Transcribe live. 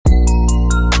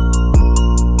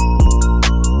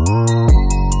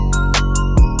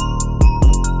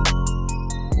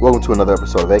Welcome to another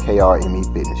episode of AKR and Me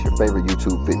Fitness, your favorite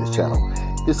YouTube fitness channel.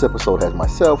 This episode has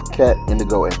myself, Kat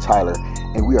Endigo and Tyler,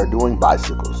 and we are doing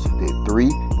bicycles. Did 3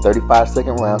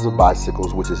 35-second rounds of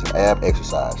bicycles, which is an ab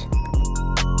exercise.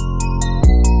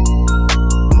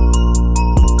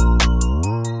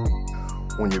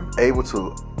 When you're able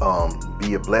to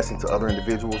be a blessing to other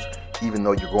individuals, even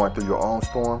though you're going through your own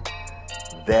storm,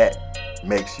 that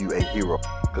makes you a hero.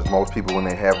 Because most people, when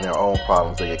they're having their own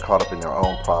problems, they get caught up in their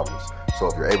own problems. So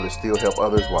if you're able to still help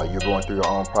others while you're going through your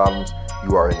own problems,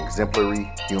 you are an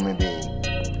exemplary human being.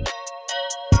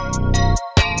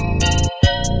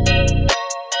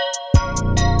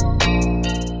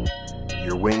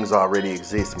 Your wings already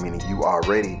exist, meaning you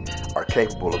already are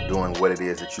capable of doing what it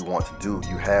is that you want to do.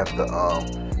 You have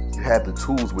the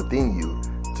tools within you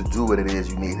to do what it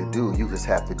is you need to do. You just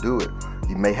have to do it.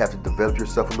 You may have to develop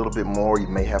yourself a little bit more. You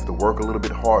may have to work a little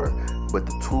bit harder, but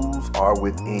the tools are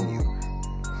within you.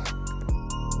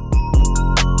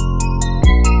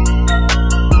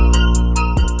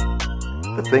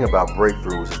 The thing about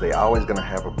breakthroughs is they always going to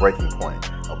have a breaking point,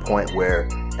 a point where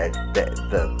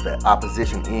the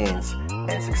opposition ends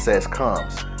and success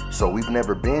comes. So we've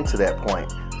never been to that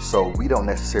point, so we don't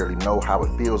necessarily know how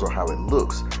it feels or how it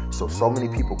looks. So many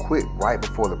people quit right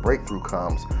before the breakthrough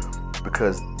comes,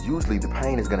 because usually the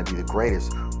pain is going to be the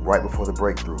greatest right before the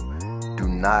breakthrough. Do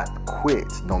not quit,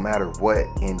 no matter what.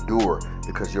 Endure,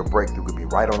 because your breakthrough could be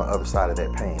right on the other side of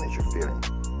that pain that you're feeling.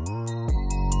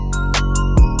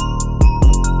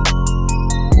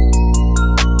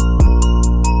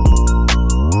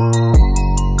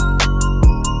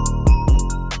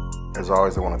 As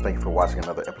always, I want to thank you for watching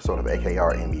another episode of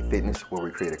AKR and Me Fitness, where we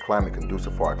create a climate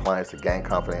conducive for our clients to gain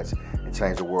confidence and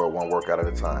change the world one workout at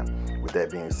a time. With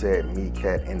that being said, me,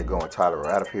 Kat, Endigo, and Tyler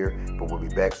are out of here, but we'll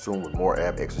be back soon with more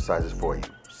ab exercises for you.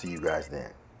 See you guys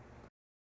then.